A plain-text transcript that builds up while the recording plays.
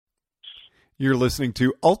You're listening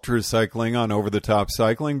to Ultracycling on Over the Top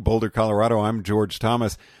Cycling, Boulder, Colorado. I'm George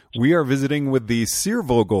Thomas. We are visiting with the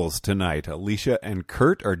Searvogels tonight. Alicia and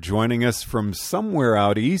Kurt are joining us from somewhere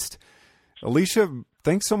out east. Alicia,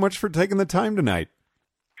 thanks so much for taking the time tonight.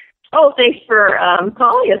 Oh, thanks for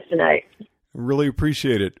calling us tonight. Really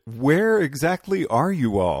appreciate it. Where exactly are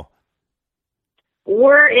you all?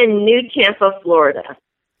 We're in New Tampa, Florida.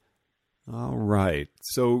 All right.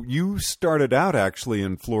 So you started out actually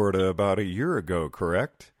in Florida about a year ago,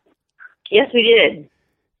 correct? Yes, we did.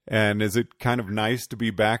 And is it kind of nice to be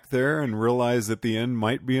back there and realize that the end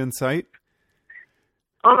might be in sight?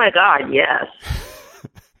 Oh my God, yes.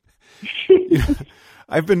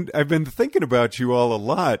 I've been thinking about you all a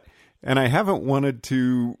lot, and I haven't wanted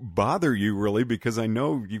to bother you really because I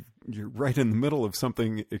know you're right in the middle of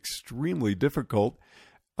something extremely difficult.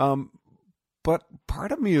 But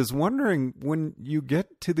part of me is wondering, when you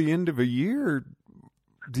get to the end of a year,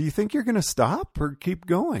 do you think you're going to stop or keep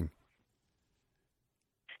going?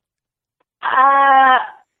 I'm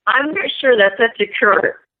not sure that's up to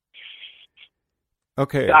Kurt.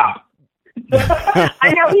 Okay. Stop.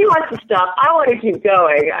 I know he wants to stop. I want to keep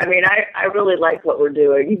going. I mean, I really like what we're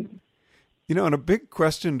doing. You know, and a big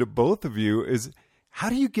question to both of you is, how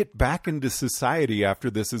do you get back into society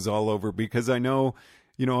after this is all over? Because I know,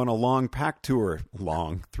 you know, on a long pack tour,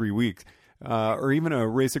 3 weeks, or even a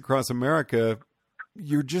race across America,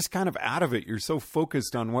 you're just kind of out of it. You're so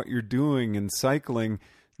focused on what you're doing and cycling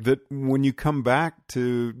that when you come back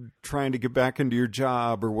to trying to get back into your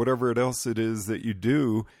job or whatever else it is that you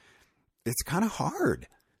do, it's kind of hard.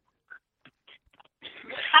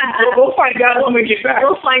 We'll find out when we get back.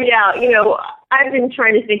 We'll find out. You know, I've been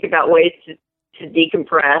trying to think about ways to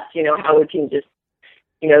decompress, you know, how we can just,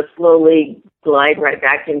 you know, slowly glide right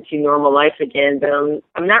back into normal life again. But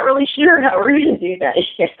I'm not really sure how we're going to do that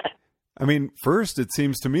yet. I mean, first, it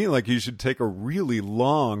seems to me like you should take a really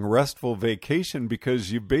long, restful vacation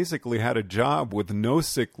because you basically had a job with no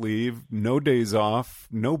sick leave, no days off,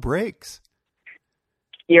 no breaks.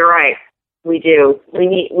 You're right. We do. We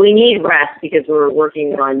need rest because we're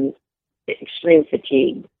working on extreme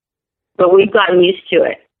fatigue. But we've gotten used to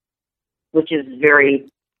it, which is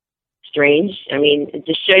very strange. I mean, it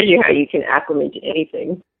just shows you how you can acclimate to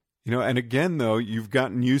anything. You know, and again, though, you've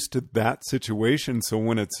gotten used to that situation, so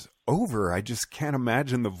when it's over, I just can't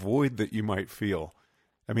imagine the void that you might feel.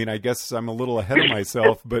 I mean, I guess I'm a little ahead of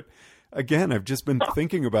myself, but again, I've just been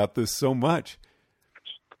thinking about this so much.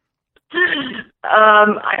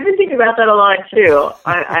 I've been thinking about that a lot, too.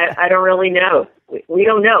 I don't really know. We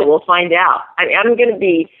don't know. We'll find out. I'm going to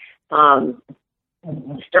be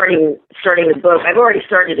starting the book. I've already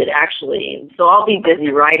started it, actually. So I'll be busy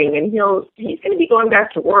writing, and he's going to be going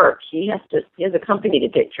back to work. He has a company to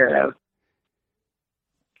take care of.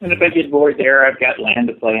 And if I get bored there, I've got land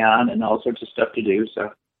to play on and all sorts of stuff to do. So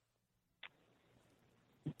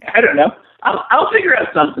I don't know. I'll figure out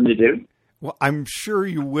something to do. Well, I'm sure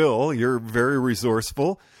you will. You're very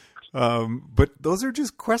resourceful. But those are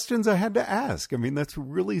just questions I had to ask. I mean, that's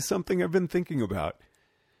really something I've been thinking about.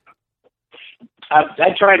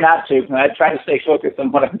 I try not to. I try to stay focused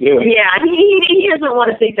on what I'm doing. Yeah, he doesn't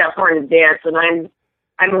want to think that far in advance, and I'm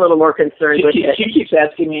a little more concerned with it. She keeps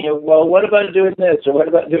asking me, well, what about doing this or what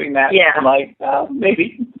about doing that? Yeah. I'm like,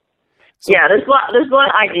 maybe. So, yeah, there's a lot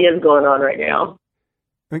of ideas going on right now.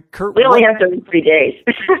 Kurt, we only have 33 days.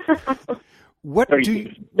 What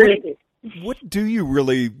do you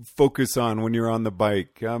really focus on when you're on the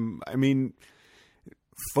bike? I mean,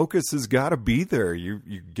 focus has got to be there. You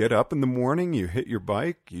get up in the morning, you hit your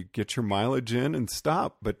bike, you get your mileage in and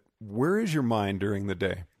stop. But where is your mind during the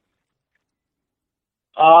day?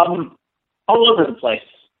 All over the place.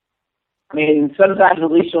 I mean, sometimes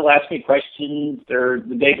Alicia will ask me questions or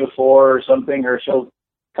the day before or something, or she'll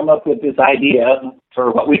come up with this idea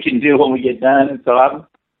for what we can do when we get done. And so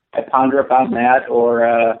I ponder upon that. Or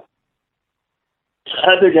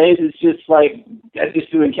other days it's just like I'm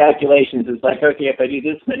just doing calculations. It's like, okay, if I do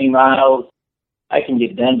this many miles, I can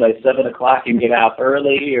get done by 7 o'clock and get out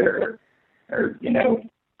early, or you know,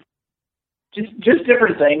 just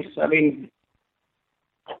different things. I mean,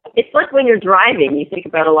 it's like when you're driving, you think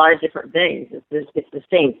about a lot of different things. It's the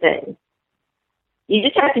same thing. You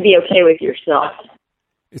just have to be okay with yourself.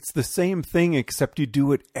 It's the same thing, except you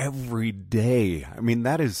do it every day. I mean,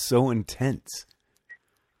 that is so intense.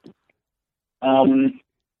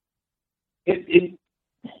 It's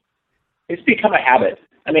become a habit.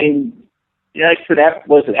 I mean, like for that,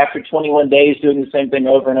 was it after 21 days doing the same thing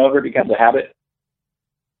over and over, it becomes a habit.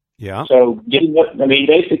 Yeah. So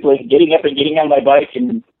basically getting up and getting on my bike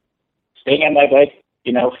and staying on my bike,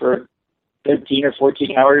 you know, for 13 or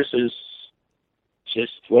 14 hours is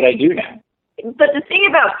just what I do now. But the thing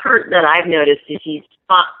about Kurt that I've noticed is he's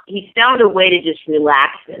found a way to just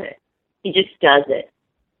relax in it. He just does it.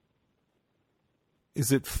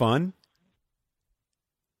 Is it fun?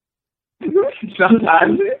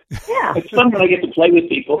 Sometimes. Yeah. It's fun when I get to play with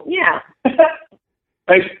people. Yeah.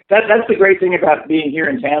 That's the great thing about being here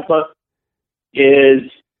in Tampa is,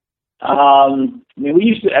 we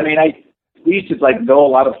used to like go a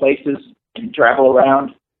lot of places and travel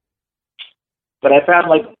around, but I found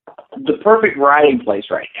like the perfect riding place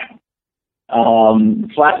right now.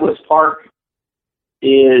 Flatwoods Park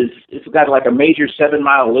it's got like a major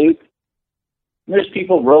 7-mile loop. There's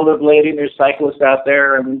people rollerblading, there's cyclists out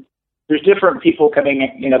there, and there's different people coming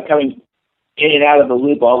in and out of the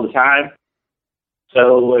loop all the time.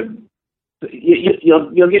 So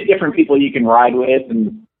you'll get different people you can ride with,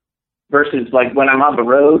 and versus like when I'm on the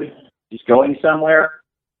road, just going somewhere.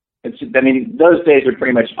 Those days are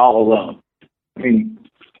pretty much all alone. I mean,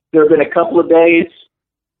 there have been a couple of days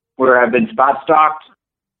where I've been spot stalked,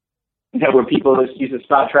 where people just use a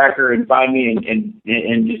spot tracker and find me and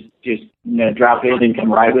just drop in and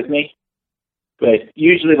come ride with me. But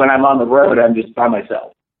usually when I'm on the road, I'm just by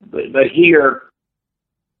myself. But here,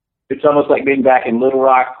 it's almost like being back in Little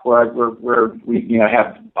Rock, where we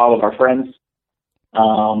have all of our friends.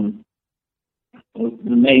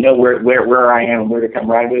 They know where I am and where to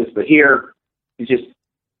come ride with us. But here,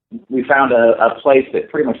 we found a place that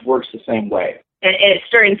pretty much works the same way. And it's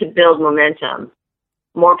starting to build momentum.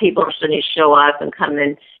 More people are starting to show up and come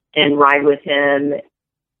in and ride with him,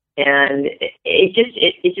 and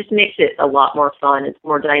it just makes it a lot more fun. It's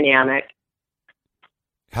more dynamic.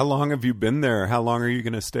 How long have you been there? How long are you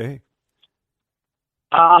going to stay?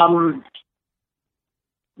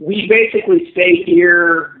 We basically stay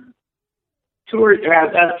here 3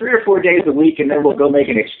 or 4 days a week, and then we'll go make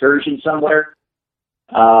an excursion somewhere.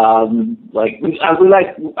 I like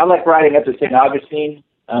riding up to St. Augustine,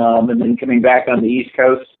 and then coming back on the east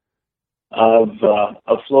coast of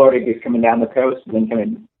Florida, just coming down the coast,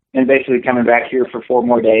 and then basically coming back here for 4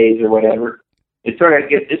 more days or whatever. It sort of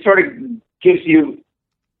gives you.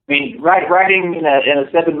 I mean, riding in a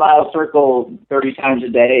 7-mile circle 30 times a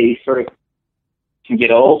day sort of can get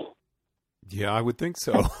old. Yeah, I would think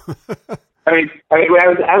so. I mean, when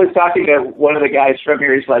I was talking to one of the guys from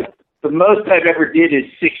here, he's like, the most I've ever did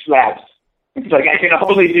is 6 laps. It's like, I can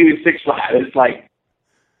only do 6 laps. It's like,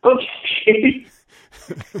 okay.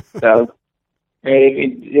 So,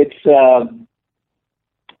 it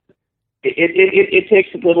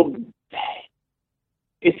takes a little.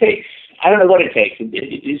 It takes. I don't know what it takes.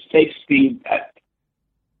 It just takes the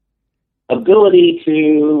ability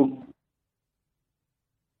to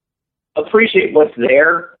appreciate what's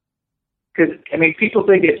there. Because, I mean, people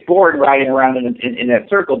think it's boring riding around in that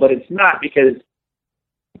circle, but it's not, because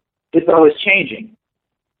it's always changing.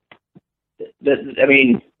 I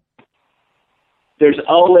mean, there's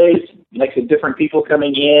always, like, the different people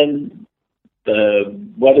coming in, the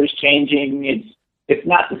weather's changing. It's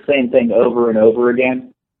not the same thing over and over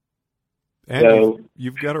again. And so,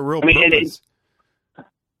 you've got a real purpose.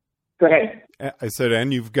 Go ahead. I said,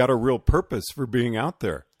 and you've got a real purpose for being out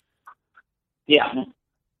there. Yeah.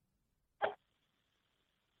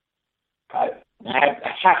 I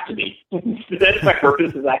have to be. That's my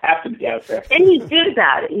purpose, is I have to be out there. And he's good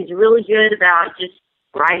about it. He's really good about just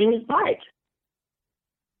riding his bike.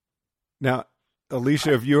 Now, Alicia,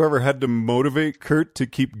 have you ever had to motivate Kurt to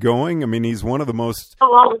keep going? I mean, he's one of the most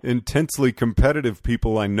intensely competitive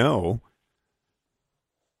people I know.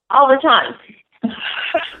 All the time.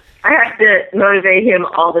 I have to motivate him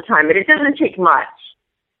all the time, but it doesn't take much.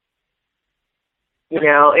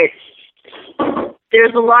 There's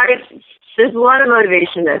a lot of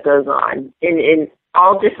motivation that goes on in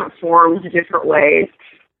all different forms, different ways,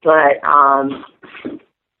 but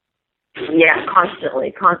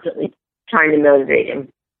constantly trying to motivate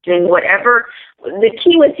him, doing whatever. The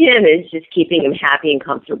key with him is just keeping him happy and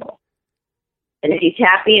comfortable. And if he's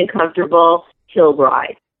happy and comfortable, he'll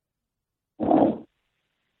ride.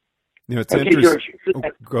 It's okay, interesting.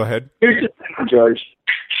 George. Go ahead. Here's the thing, George.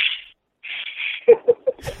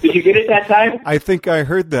 Did you get it that time? I think I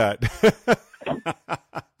heard that.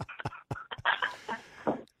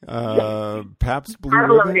 Pabst Blue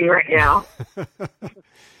Ribbon right now.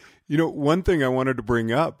 One thing I wanted to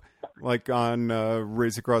bring up, like on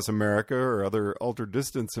Race Across America or other ultra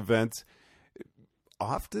distance events,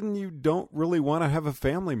 often you don't really want to have a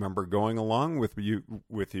family member going along with you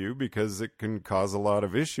because it can cause a lot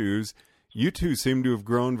of issues. You two seem to have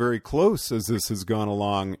grown very close as this has gone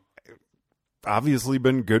along. Obviously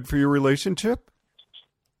been good for your relationship?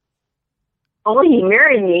 Oh, he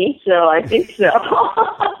married me, so I think so.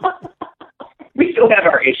 We still have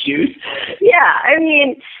our issues. Yeah, Yeah, I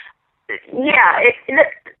mean, yeah, yeah.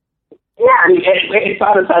 It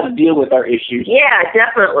taught us how to deal with our issues. Yeah,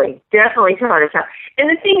 definitely taught us how. And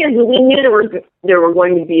the thing is, we knew there were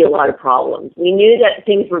going to be a lot of problems. We knew that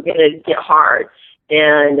things were going to get hard,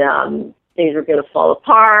 and things were going to fall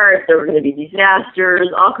apart. There were going to be disasters,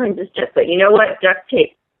 all kinds of stuff. But you know what? Duct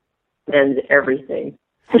tape mends everything.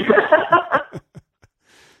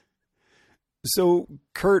 So,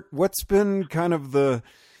 Kurt, what's been kind of the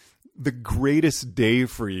greatest day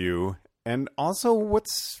for you? And also,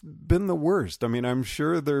 what's been the worst? I mean, I'm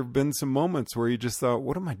sure there have been some moments where you just thought,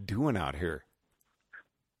 what am I doing out here?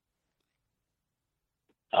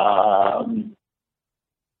 The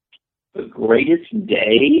greatest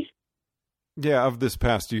day? Yeah, of this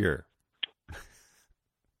past year.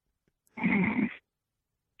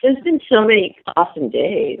 There's been so many awesome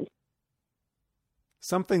days.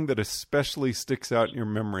 Something that especially sticks out in your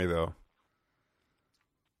memory, though.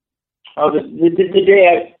 Oh, the day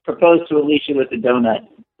I proposed to Alicia with the donut.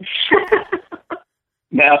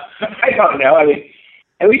 No, I don't know. I mean,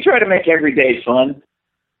 and we try to make every day fun,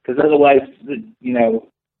 because otherwise, you know,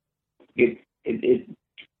 there's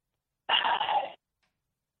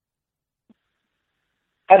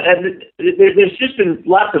just been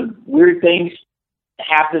lots of weird things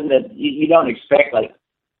happen that you don't expect. Like,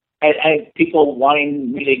 I had people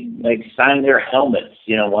wanting me to like sign their helmets,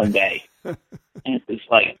 you know, one day, and it's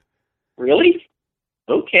like, really?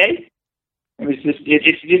 Okay. I mean, it's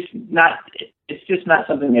just not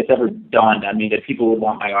something that's ever dawned on me that people would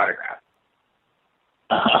want my autograph.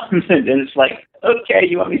 And it's like, okay,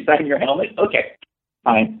 you want me to sign your helmet? Okay,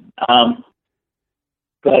 fine.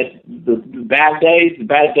 But the bad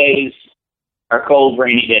days are cold,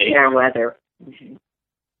 rainy days. Fair weather.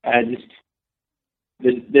 They're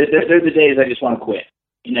the days I just want to quit.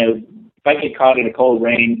 You know, if I get caught in a cold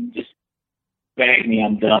rain, just bag me,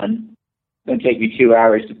 I'm done. It's going to take me 2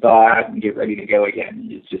 hours to thaw out and get ready to go again.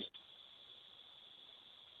 It's just,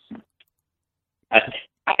 I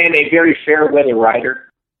am a very fair weather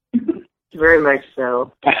rider. Very much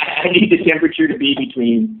so. I need the temperature to be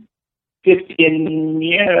between 50 and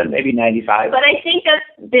maybe 95. But I think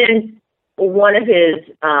that's been one of the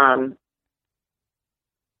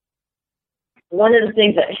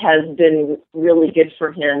things that has been really good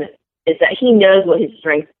for him is that he knows what his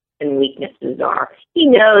strengths and weaknesses are. He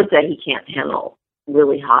knows that he can't handle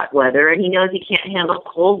really hot weather, and he knows he can't handle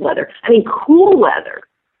cold weather. I mean, cool weather.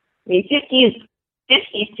 I mean, 50s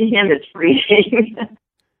to him is freezing.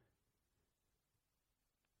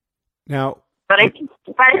 Now, but I think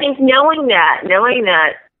knowing that,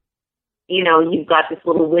 you know, you've got this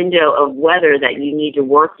little window of weather that you need to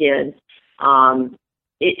work in,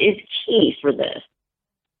 it is key for this.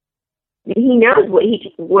 He knows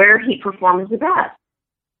where he performs the best.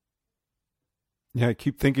 Yeah, I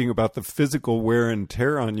keep thinking about the physical wear and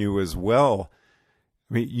tear on you as well.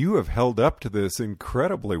 I mean, you have held up to this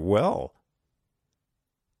incredibly well.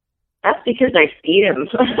 That's because I feed him.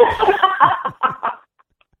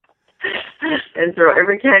 And throw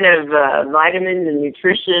every kind of vitamins and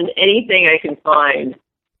nutrition, anything I can find.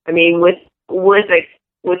 I mean, with a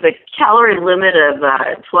calorie limit of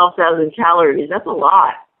 12,000 calories, that's a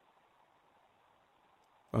lot.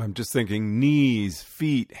 I'm just thinking knees,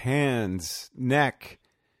 feet, hands, neck.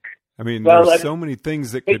 I mean, well, there's so many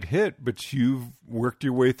things that could hit, but you've worked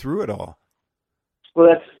your way through it all.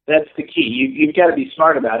 Well, that's the key. You've got to be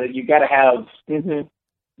smart about it. You've got to have. Mm-hmm.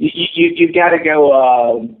 You've got to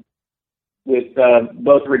go with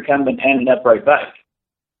both recumbent and an upright bike.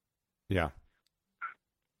 Yeah.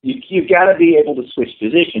 You've got to be able to switch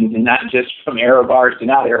positions and not just from aero bars to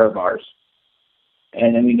not aero bars.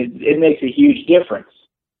 And I mean, it makes a huge difference.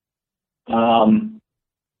 And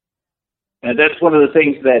that's one of the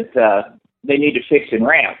things that they need to fix in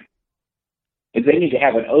RAM, is they need to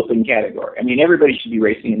have an open category. I mean, everybody should be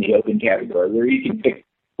racing in the open category where you can pick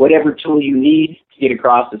whatever tool you need to get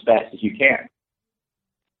across as fast as you can.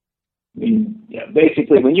 I mean, you know,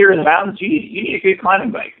 basically, when you're in the mountains, you need a good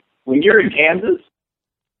climbing bike. When you're in Kansas,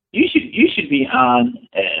 you should be on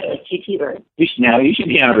TT bird. You should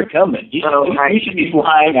be on a recumbent. You should be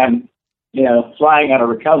flying on a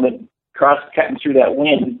recumbent, cutting through that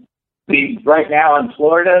wind. I mean, right now in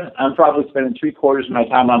Florida, I'm probably spending 3/4 of my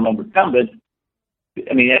time on my recumbent.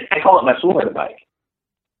 I mean, I call it my Florida bike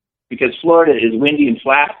because Florida is windy and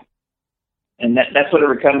flat, and that's what a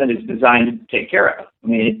recumbent is designed to take care of. I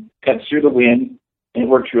mean, it cuts through the wind and it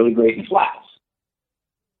works really great in flats.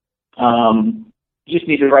 You just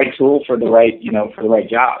need the right tool for the right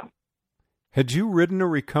job. Had you ridden a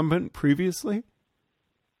recumbent previously?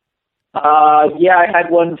 Yeah, I had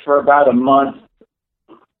one for about a month.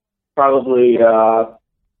 Probably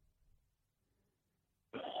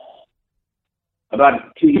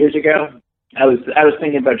about 2 years ago. I was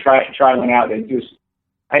thinking about trying one out, and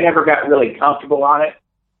I never got really comfortable on it.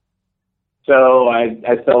 So I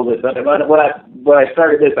sold it. But when I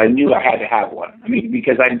started this, I knew I had to have one. I mean,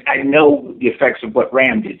 because I know the effects of what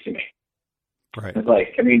RAM did to me. Right. It's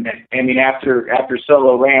like, I mean, after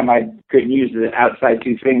solo RAM, I couldn't use the outside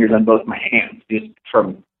two fingers on both my hands just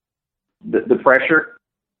from the pressure.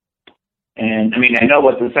 And I mean, I know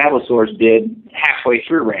what the saddle source did halfway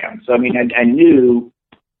through RAM. So I mean, I knew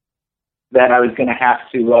that I was going to have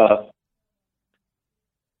to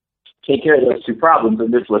take care of those two problems,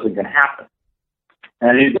 and this wasn't going to happen. And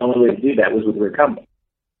I knew the only way to do that was with a recumbent.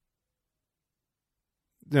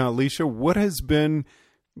 Now, Alicia, what has been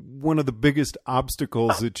one of the biggest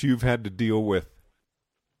obstacles that you've had to deal with?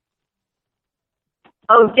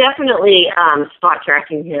 Oh, definitely spot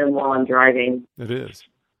tracking him while I'm driving. It is.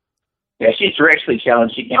 Yeah, she's directionally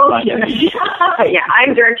challenged. She can't find it. Yeah,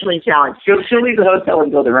 I'm directionally challenged. She'll leave the hotel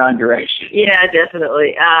and go the wrong direction. Yeah,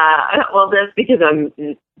 definitely. Well, that's because I'm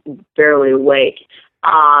barely awake.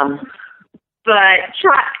 But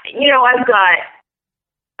I've got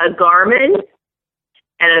a Garmin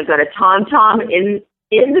and I've got a TomTom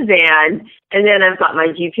in the van, and then I've got my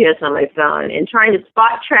GPS on my phone. And trying to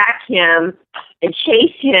spot track him and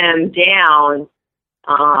chase him down,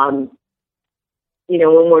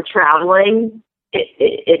 when we're traveling,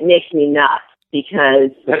 it makes me nuts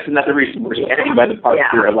because that's another reason we're staying by the park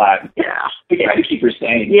here a lot. Yeah, we got to keep her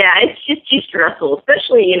sane. Yeah, it's just too stressful,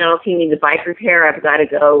 especially if he needs a bike repair. I've got to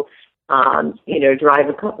go, drive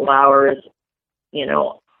a couple hours,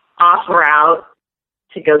 off route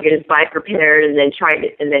to go get his bike repaired, and then try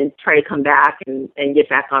to come back and get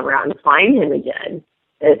back on route and find him again.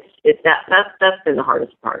 That's been the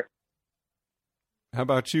hardest part. How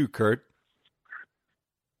about you, Kurt?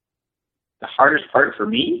 The hardest part for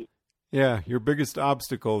me? Yeah, your biggest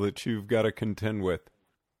obstacle that you've got to contend with.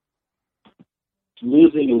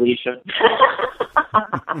 Losing Alicia.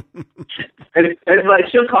 It's like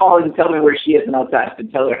she'll call and tell me where she is, and I'll have to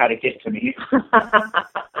tell her how to get to me.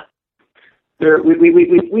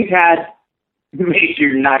 We've had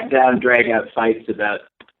major knockdown, drag-out fights about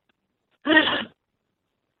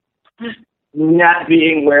not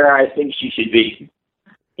being where I think she should be.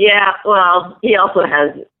 Yeah, well, he also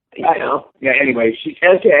has, Yeah, anyway,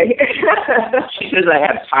 okay. She says I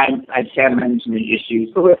have time management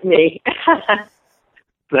issues with me.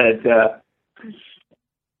 But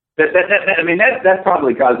that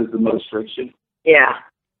probably causes the most friction. Yeah.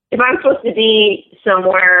 If I'm supposed to be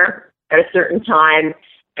somewhere at a certain time,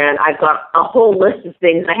 and I've got a whole list of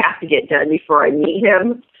things I have to get done before I meet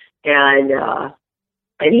him, and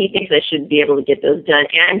he thinks I should be able to get those done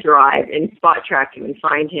and drive and spot track him and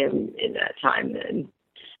find him in that time, then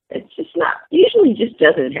it's just not, usually just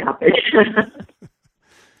doesn't happen.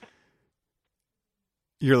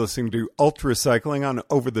 You're listening to Ultracycling on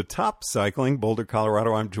Over the Top Cycling, Boulder,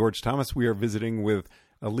 Colorado. I'm George Thomas. We are visiting with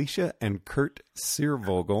Alicia and Kurt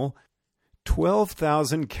Searvogel.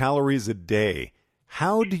 12,000 calories a day.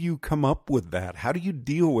 How do you come up with that? How do you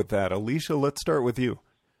deal with that? Alicia, let's start with you.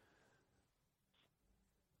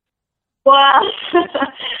 Well,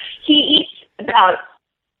 he eats about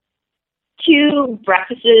 2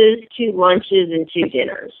 breakfasts, 2 lunches, and 2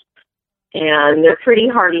 dinners. And they're pretty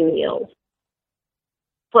hearty meals.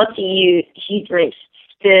 Plus, he drinks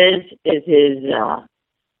Fizz is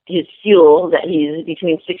his fuel that he uses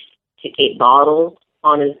between 6 to 8 bottles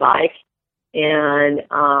on his bike, and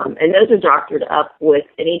those are doctored up with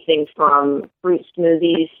anything from fruit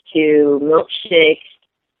smoothies to milkshakes,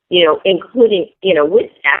 including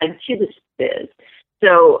with added to the Fizz.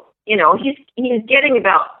 So he's getting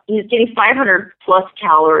 500 plus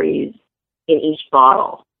calories in each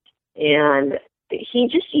bottle, and he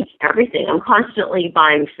just eats everything. I'm constantly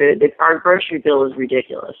buying food. Our grocery bill is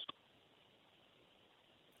ridiculous.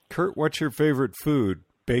 Kurt, what's your favorite food?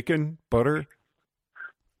 Bacon? Butter?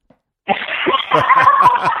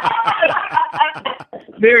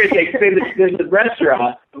 There's a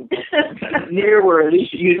restaurant near where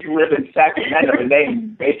Alicia used to live in Sacramento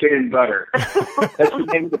named Bacon and Butter. That's the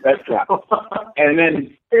name of the restaurant. And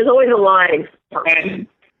then there's always a line. And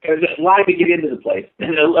there's a line to get into the place.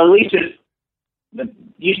 And Alicia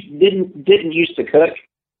didn't used to cook,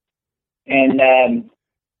 and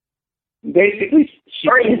basically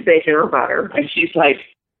she's bacon or butter. And she's like,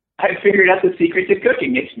 I figured out the secret to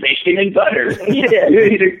cooking. It's bacon and butter.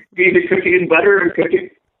 Either cook it in butter or cook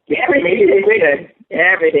it.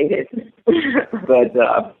 Everything is. But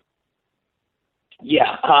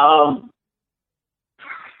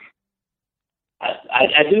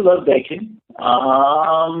I do love bacon.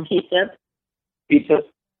 Pizza.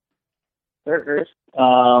 burgers,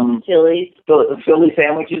 Um, chilies, Philly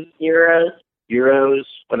sandwiches, gyros,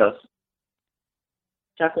 what else?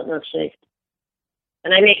 chocolate milkshake.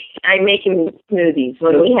 And I make him smoothies.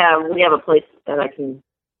 When we have a place that I can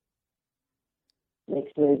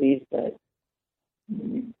make smoothies, but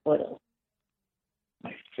what else?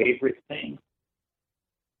 My favorite thing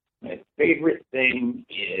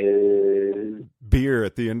is beer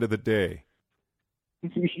at the end of the day.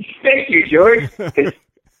 Thank you, George. But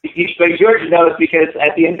George knows because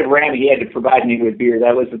at the end of Ram, he had to provide me with beer.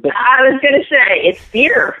 That was the thing. I was going to say, it's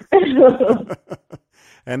beer.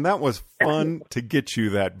 And that was fun to get you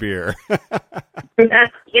that beer. You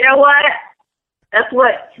know what? That's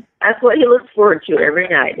what he looks forward to every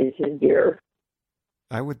night is his beer.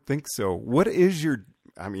 I would think so. What is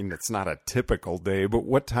I mean, it's not a typical day, but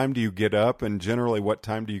what time do you get up, and generally what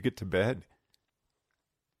time do you get to bed?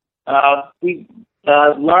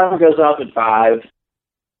 Alarm goes off at 5.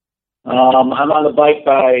 I'm on the bike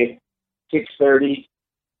by 6:30.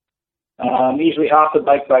 I'm usually off the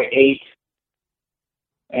bike by 8,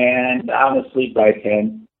 and I'm asleep by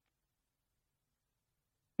 10.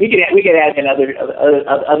 We could add in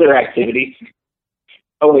other activities.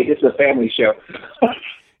 Oh wait, this is a family show.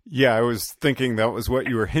 Yeah, I was thinking that was what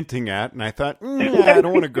you were hinting at, and I thought, I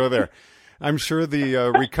don't want to go there. I'm sure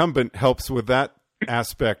the recumbent helps with that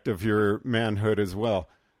aspect of your manhood as well.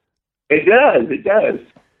 It does.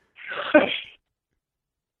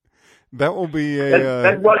 That will be a.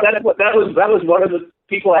 That was one of the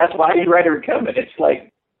people asked why you write a recumbent. It's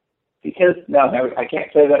like because no, I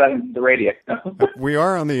can't say that on the radio. We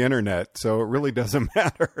are on the internet, so it really doesn't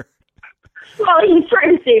matter. Well, he's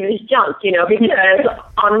trying to save his junk, because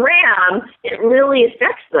on RAM, it really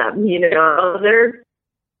affects them,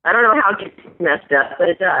 I don't know how it gets messed up, but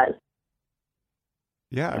it does.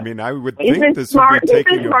 Yeah, I mean, I would think this would be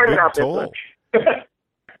taking a big toll.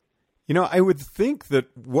 I would think that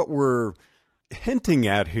what we're hinting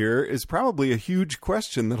at here is probably a huge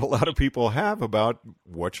question that a lot of people have about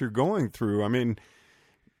what you're going through. I mean,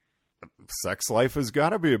 sex life has got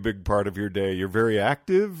to be a big part of your day. You're very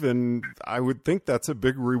active, and I would think that's a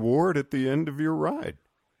big reward at the end of your ride.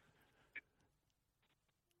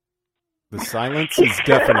 The silence is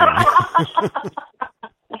deafening.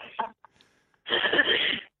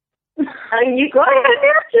 You go ahead and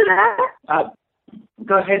answer that.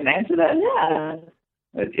 Go ahead and answer that. Yeah.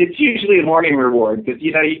 It's usually a morning reward because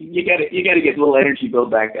you got to get a little energy built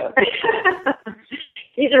back up.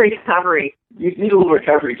 Need a recovery. You need a little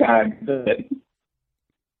recovery time.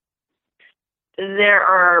 There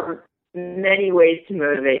are many ways to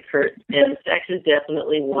motivate and sex is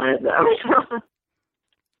definitely one of them.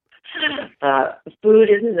 Food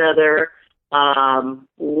is another.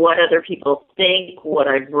 What other people think, what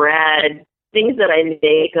I've read, things that I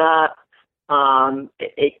make up. I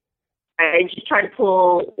just try to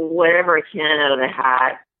pull whatever I can out of the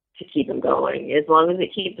hat to keep them going. As long as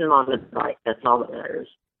it keeps them on the bike, that's all that matters.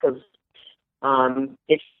 Because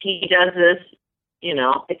if he does this,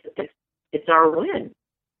 it's our win.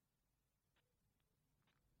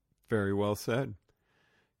 Very well said.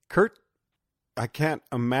 Kurt, I can't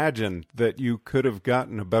imagine that you could have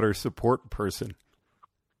gotten a better support person.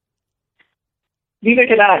 Neither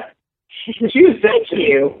could I. She was sent to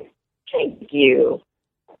you. Thank you.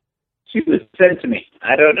 She was sent to me.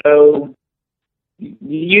 I don't know. The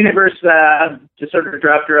universe just sort of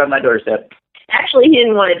dropped her on my doorstep. Actually, he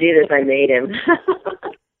didn't want to do this. I made him.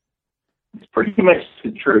 It's pretty much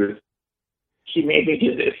the truth. She made me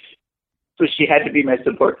do this. So she had to be my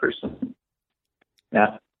support person.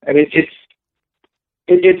 Yeah. I mean, it's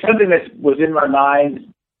something that was in my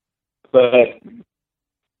mind, but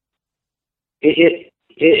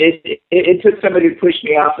it took somebody to push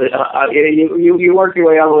me off. You work your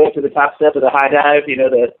way all the way up to the top step of the high dive,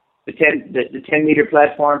 the 10-meter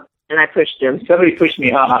platform. And I pushed him. Somebody pushed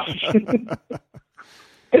me off.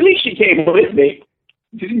 At least she came with me.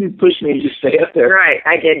 She didn't push me to just stay up there. Right.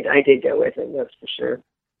 I did go with him, that's for sure.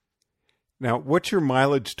 Now, what's your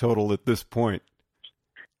mileage total at this point?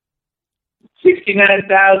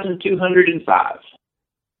 69,205.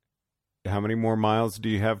 How many more miles do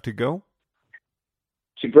you have to go?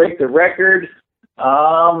 To break the record,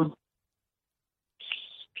 come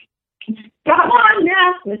on,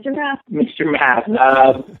 Math, Mr. Math. Mr. Math,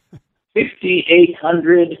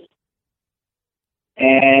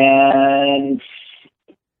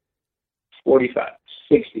 5,845,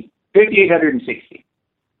 60, 5,860,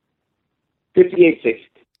 5,860.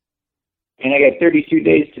 And I got 32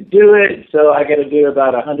 days to do it, so I got to do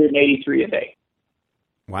about 183 a day.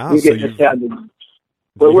 Wow. We're getting this down to,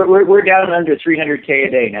 we're down under 300K a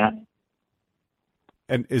day now.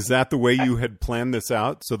 And is that the way you had planned this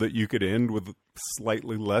out so that you could end with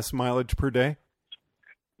slightly less mileage per day?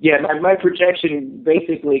 Yeah, my projection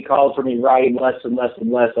basically called for me riding less and less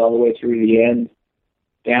and less all the way through the end,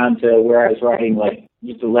 down to where I was riding like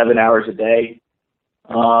just 11 hours a day.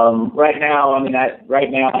 Right now,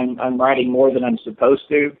 I'm riding more than I'm supposed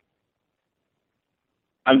to.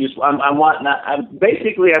 It's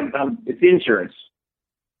insurance.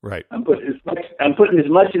 Right. I'm putting as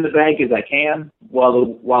much in the bank as I can while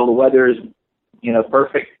the weather is,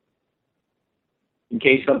 perfect, in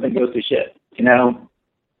case something goes to shit, Because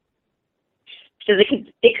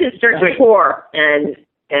it could start to pour and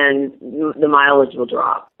the mileage will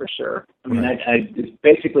drop for sure. I mean, I just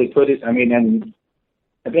basically put it. I mean, and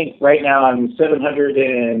I think right now I'm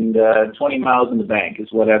 720 miles in the bank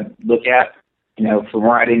is what I look at, from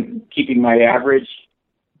riding, keeping my average.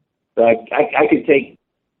 So I could take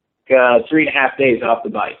 3.5 days off the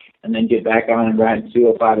bike and then get back on and ride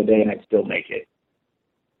 205 a day and I'd still make it.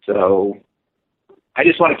 So I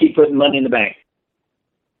just want to keep putting money in the bank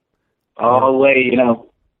all the way.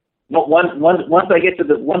 Once I get to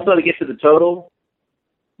the total,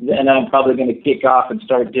 then I'm probably going to kick off and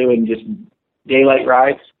start doing just daylight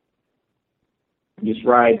rides. Just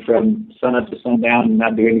ride from sun up to sundown and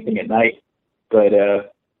not do anything at night. But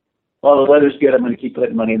while the weather's good, I'm going to keep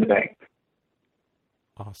putting money in the bank.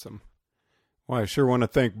 Awesome. Well, I sure want to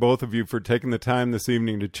thank both of you for taking the time this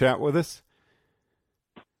evening to chat with us.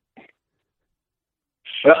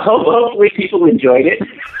 Well, hopefully people enjoyed it.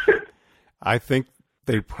 I think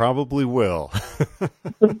they probably will.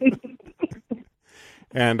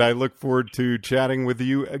 And I look forward to chatting with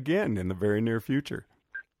you again in the very near future.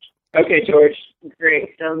 Okay, George.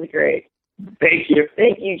 Great. Sounds great. Thank you.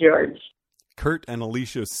 Thank you, George. Kurt and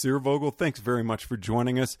Alicia Searvogel, thanks very much for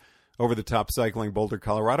joining us. Over the Top Cycling, Boulder,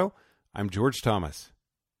 Colorado, I'm George Thomas.